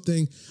in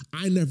something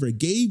I never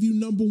gave you,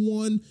 number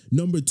one.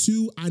 Number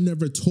two, I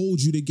never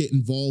told you to get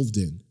involved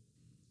in.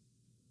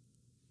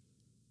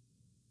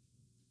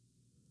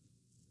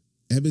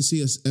 Ever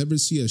see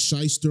a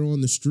shyster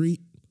on the street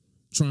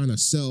trying to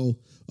sell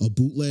a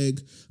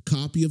bootleg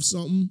copy of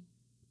something,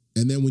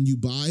 and then when you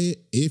buy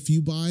it, if you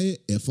buy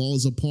it, it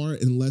falls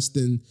apart in less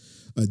than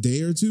a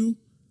day or two?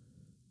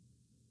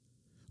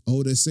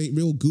 Oh, this ain't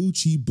real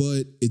Gucci,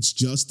 but it's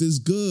just as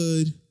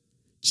good.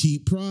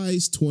 Cheap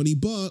price,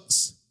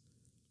 $20.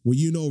 Well,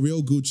 you know,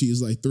 real Gucci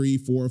is like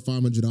 $300, $400,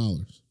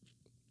 $500.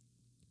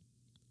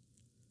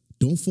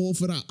 Don't fall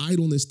for that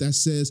idleness that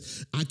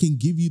says, I can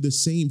give you the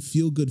same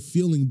feel-good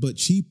feeling, but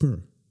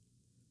cheaper.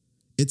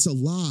 It's a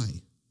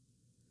lie.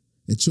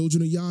 And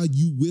children of Yah,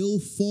 you will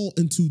fall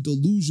into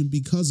delusion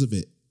because of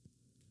it.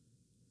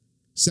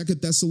 2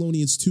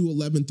 Thessalonians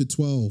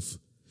 2:11-12.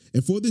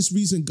 And for this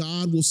reason,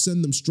 God will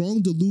send them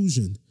strong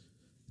delusion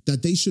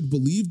that they should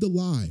believe the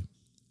lie,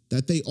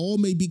 that they all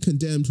may be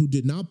condemned who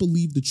did not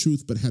believe the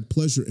truth but had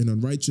pleasure in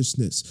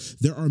unrighteousness.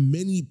 There are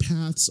many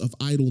paths of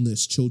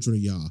idleness, children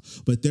of Yah,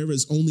 but there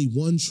is only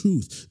one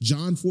truth.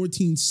 John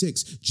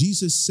 14:6,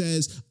 Jesus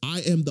says,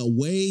 I am the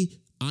way,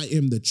 I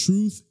am the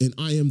truth, and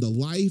I am the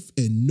life,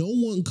 and no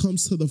one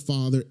comes to the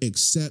Father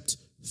except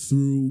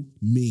through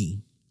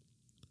me.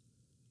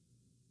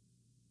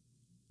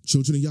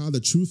 Children of Yah, the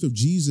truth of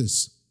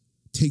Jesus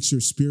takes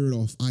your spirit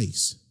off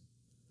ice.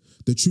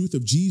 The truth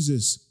of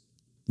Jesus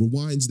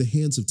rewinds the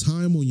hands of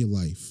time on your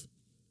life.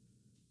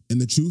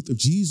 And the truth of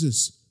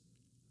Jesus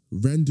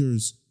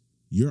renders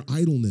your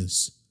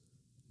idleness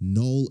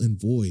null and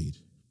void.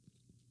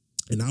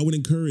 And I would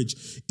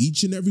encourage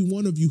each and every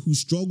one of you who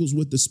struggles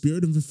with the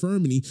spirit of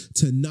infirmity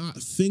to not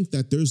think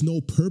that there's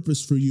no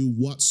purpose for you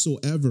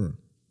whatsoever.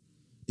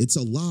 It's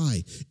a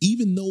lie.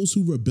 Even those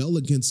who rebel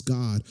against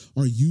God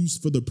are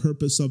used for the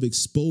purpose of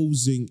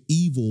exposing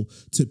evil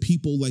to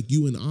people like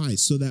you and I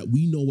so that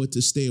we know what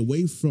to stay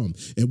away from.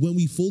 And when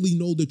we fully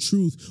know the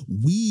truth,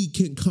 we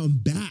can come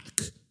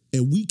back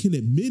and we can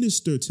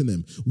administer to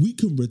them. We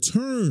can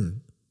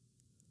return.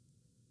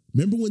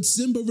 Remember when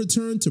Simba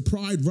returned to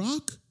Pride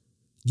Rock?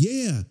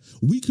 Yeah,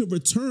 we could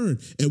return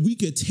and we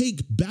could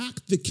take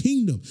back the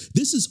kingdom.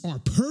 This is our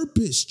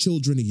purpose,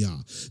 children of Yah.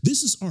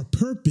 This is our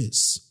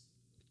purpose.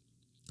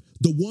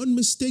 The one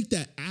mistake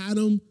that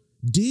Adam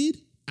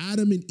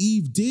and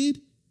Eve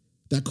did,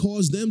 that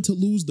caused them to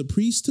lose the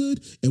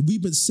priesthood, and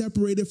we've been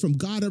separated from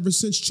God ever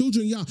since.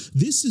 Children of Yah,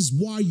 this is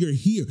why you're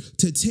here,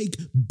 to take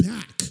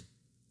back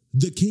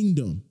the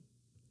kingdom.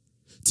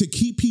 To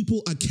keep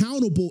people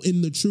accountable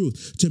in the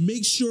truth, to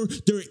make sure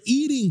they're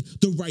eating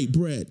the right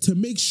bread, to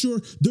make sure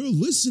they're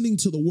listening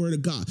to the word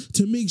of God,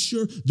 to make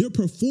sure they're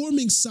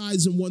performing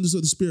signs and wonders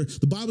of the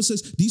Spirit. The Bible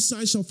says, these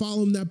signs shall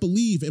follow them that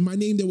believe. In my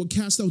name, they will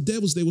cast out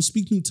devils. They will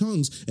speak new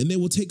tongues, and they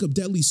will take up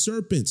deadly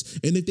serpents.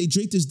 And if they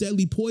drink this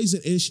deadly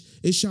poison,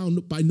 it shall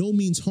by no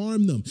means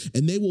harm them.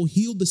 And they will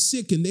heal the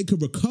sick, and they can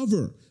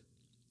recover.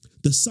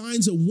 The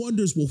signs and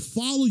wonders will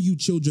follow you,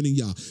 children of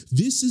Yah.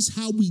 This is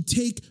how we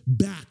take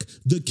back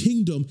the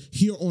kingdom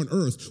here on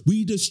earth.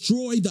 We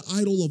destroy the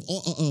idol of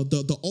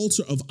the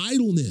altar of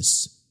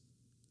idleness,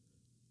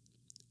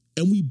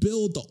 and we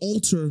build the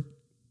altar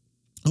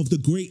of the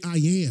great I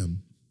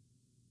am.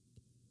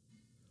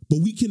 but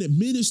we can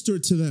administer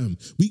to them.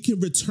 We can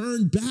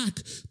return back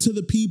to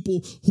the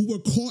people who were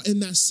caught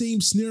in that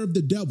same snare of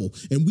the devil,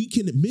 and we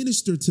can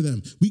administer to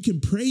them. We can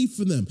pray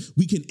for them.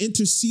 We can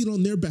intercede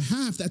on their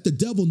behalf that the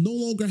devil no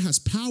longer has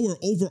power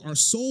over our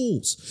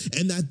souls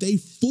and that they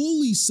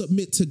fully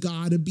submit to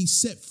God and be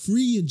set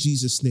free in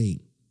Jesus' name.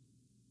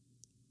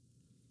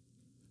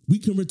 We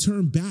can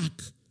return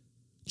back,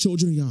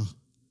 children of Yah.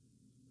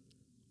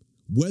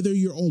 Whether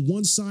you're on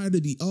one side or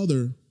the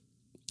other,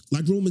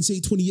 like Romans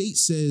 8:28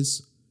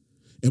 says,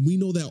 and we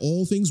know that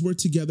all things work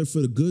together for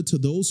the good to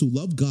those who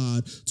love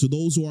God, to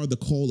those who are the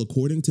called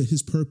according to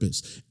his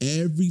purpose.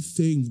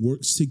 Everything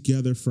works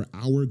together for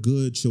our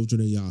good, children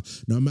of Yah.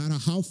 No matter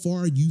how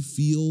far you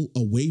feel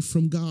away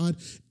from God,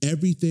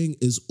 everything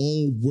is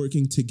all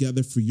working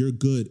together for your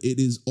good. It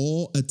is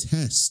all a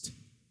test.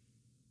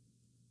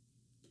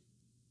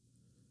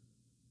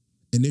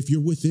 And if you're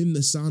within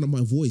the sound of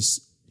my voice,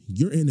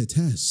 you're in a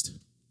test.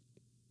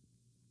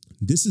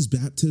 This is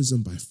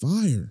baptism by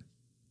fire.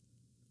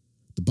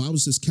 The Bible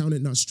says, count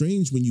it not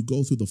strange when you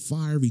go through the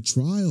fiery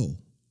trial,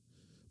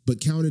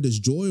 but count it as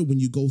joy when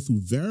you go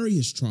through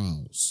various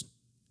trials.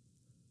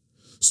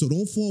 So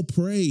don't fall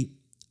prey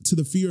to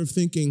the fear of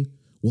thinking,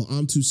 well,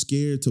 I'm too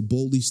scared to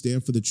boldly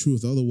stand for the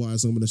truth.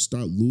 Otherwise, I'm going to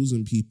start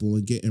losing people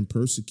and getting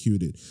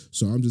persecuted.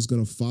 So I'm just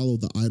going to follow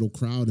the idle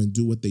crowd and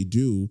do what they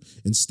do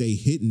and stay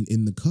hidden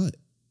in the cut.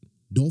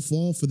 Don't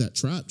fall for that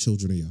trap,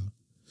 children of Yah.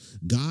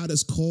 God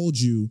has called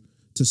you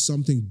to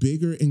something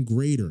bigger and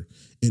greater,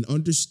 and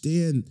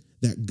understand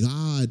that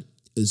God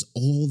is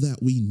all that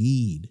we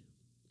need.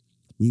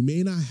 We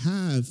may not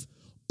have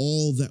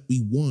all that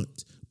we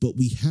want, but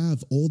we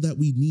have all that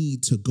we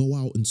need to go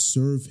out and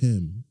serve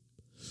him.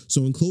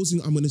 So in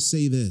closing, I'm going to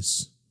say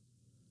this.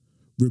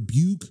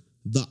 Rebuke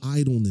the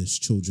idleness,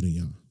 children of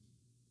Yah.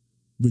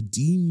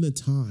 Redeem the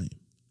time.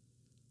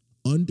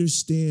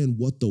 Understand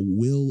what the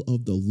will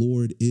of the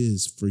Lord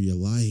is for your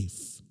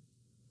life.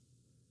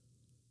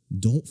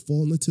 Don't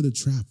fall into the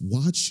trap.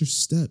 Watch your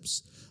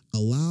steps.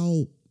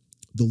 Allow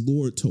the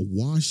Lord to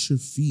wash your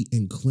feet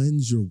and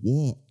cleanse your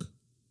walk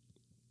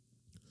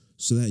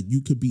so that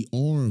you could be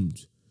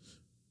armed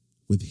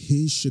with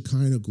his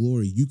Shekinah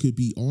glory. You could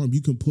be armed.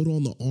 You can put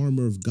on the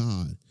armor of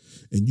God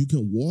and you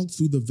can walk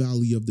through the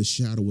valley of the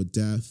shadow of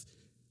death,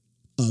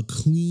 a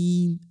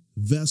clean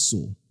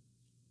vessel,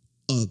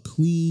 a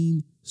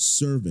clean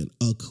servant,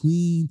 a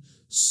clean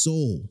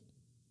soul,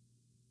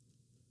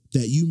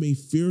 that you may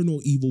fear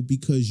no evil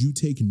because you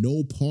take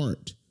no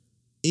part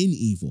in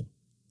evil.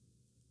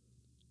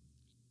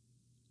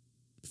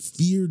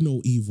 Fear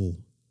no evil.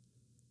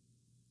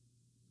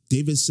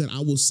 David said, I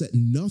will set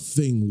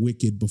nothing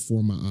wicked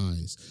before my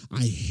eyes.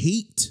 I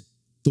hate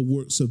the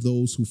works of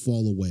those who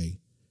fall away.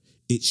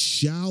 It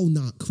shall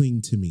not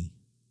cling to me.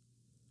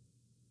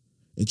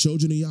 And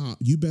children of Yah,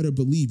 you better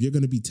believe you're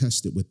going to be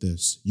tested with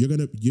this. You're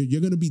going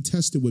to be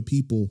tested with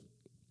people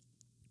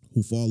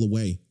who fall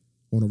away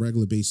on a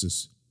regular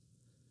basis.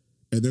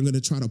 And they're going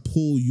to try to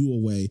pull you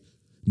away,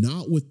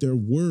 not with their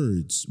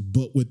words,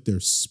 but with their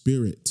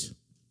spirit.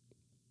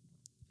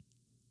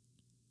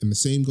 And the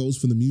same goes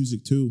for the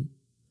music too.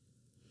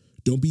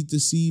 Don't be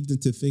deceived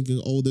into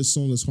thinking, oh, this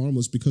song is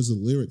harmless because of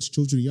the lyrics.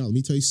 Children of Yah, let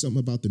me tell you something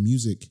about the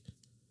music.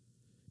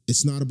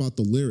 It's not about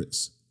the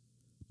lyrics,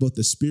 but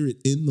the spirit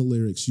in the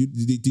lyrics.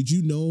 Did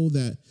you know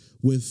that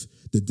with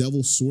the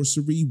devil's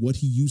sorcery, what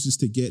he uses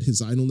to get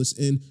his idleness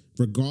in,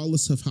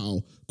 regardless of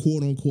how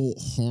quote unquote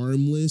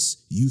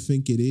harmless you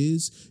think it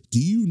is, do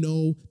you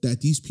know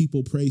that these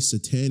people pray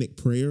satanic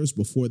prayers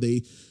before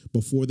they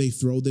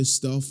throw this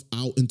stuff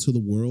out into the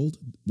world,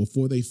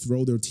 before they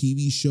throw their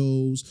TV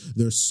shows,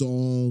 their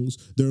songs,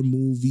 their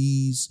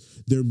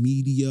movies, their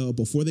media,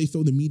 before they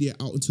throw the media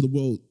out into the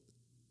world?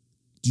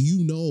 Do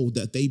you know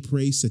that they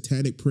pray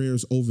satanic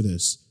prayers over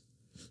this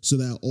so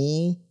that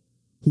all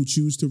who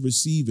choose to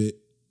receive it,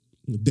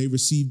 they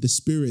receive the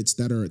spirits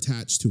that are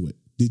attached to it?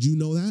 Did you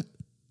know that?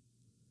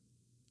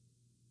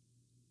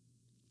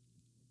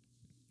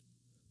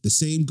 The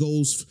same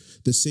goes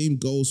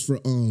for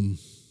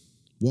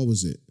what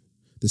was it?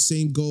 The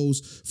same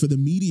goes for the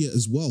media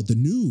as well, the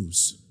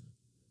news.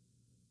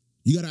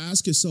 You got to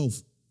ask yourself,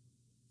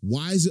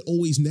 why is it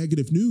always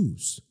negative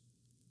news?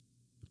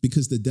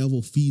 Because the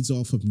devil feeds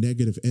off of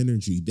negative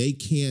energy.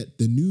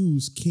 The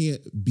news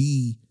can't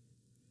be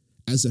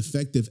as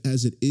effective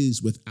as it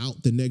is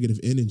without the negative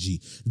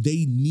energy.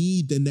 They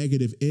need the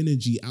negative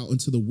energy out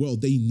into the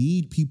world. They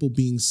need people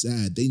being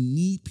sad. They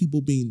need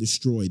people being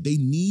destroyed. They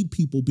need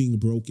people being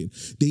broken.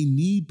 They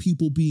need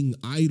people being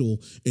idle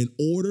in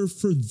order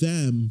for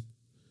them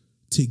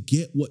to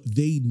get what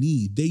they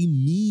need. They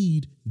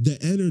need the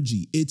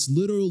energy. It's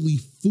literally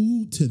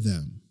food to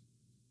them.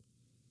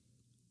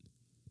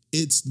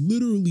 It's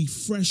literally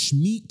fresh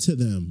meat to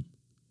them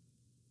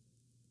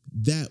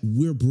that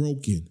we're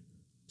broken.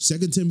 2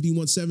 Timothy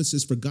 1:7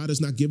 says, for God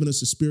has not given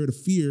us a spirit of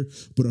fear,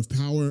 but of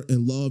power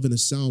and love and a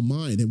sound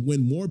mind. And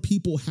when more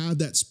people have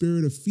that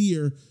spirit of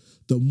fear,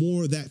 the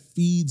more that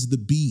feeds the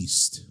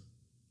beast.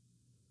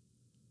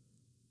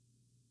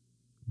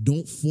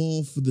 Don't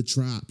fall for the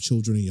trap,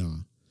 children of Yah.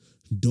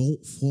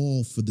 Don't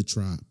fall for the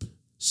trap.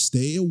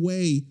 Stay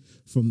away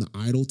from the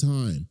idle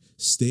time.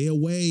 Stay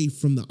away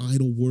from the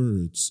idle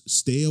words.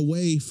 Stay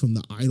away from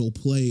the idle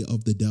play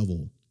of the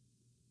devil.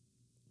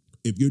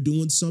 If you're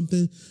doing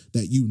something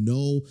that you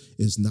know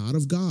is not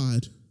of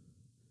God,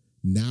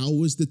 now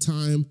is the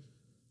time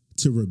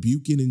to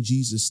rebuke it in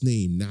Jesus'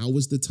 name. Now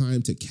is the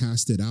time to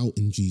cast it out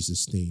in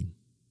Jesus' name.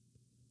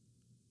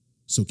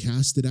 So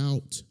cast it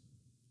out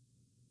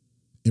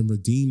and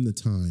redeem the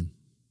time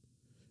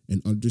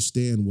and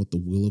understand what the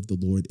will of the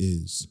Lord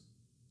is.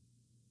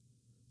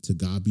 To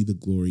God be the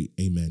glory.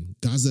 Amen.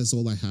 Guys, that's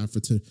all I have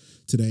for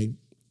today.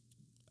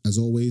 As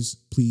always,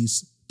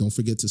 please don't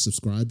forget to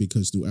subscribe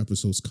because new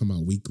episodes come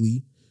out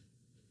weekly.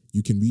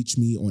 You can reach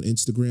me on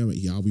Instagram at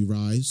Yahweh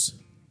Rise.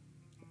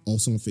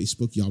 Also on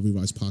Facebook, Yahweh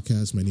Rise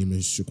Podcast. My name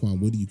is Shaquan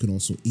Woody. You can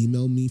also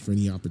email me for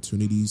any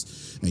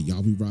opportunities at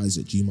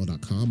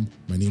YahwehRise@gmail.com.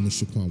 My name is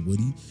Shaquan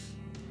Woody.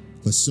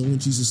 Let's sow in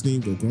Jesus'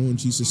 name. Go grow in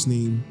Jesus'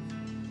 name.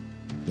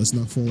 Let's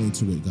not fall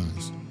into it,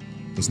 guys.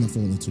 Let's not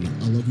fall into it.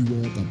 I love you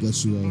all. God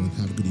bless you all, and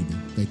have a good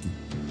evening. Thank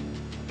you.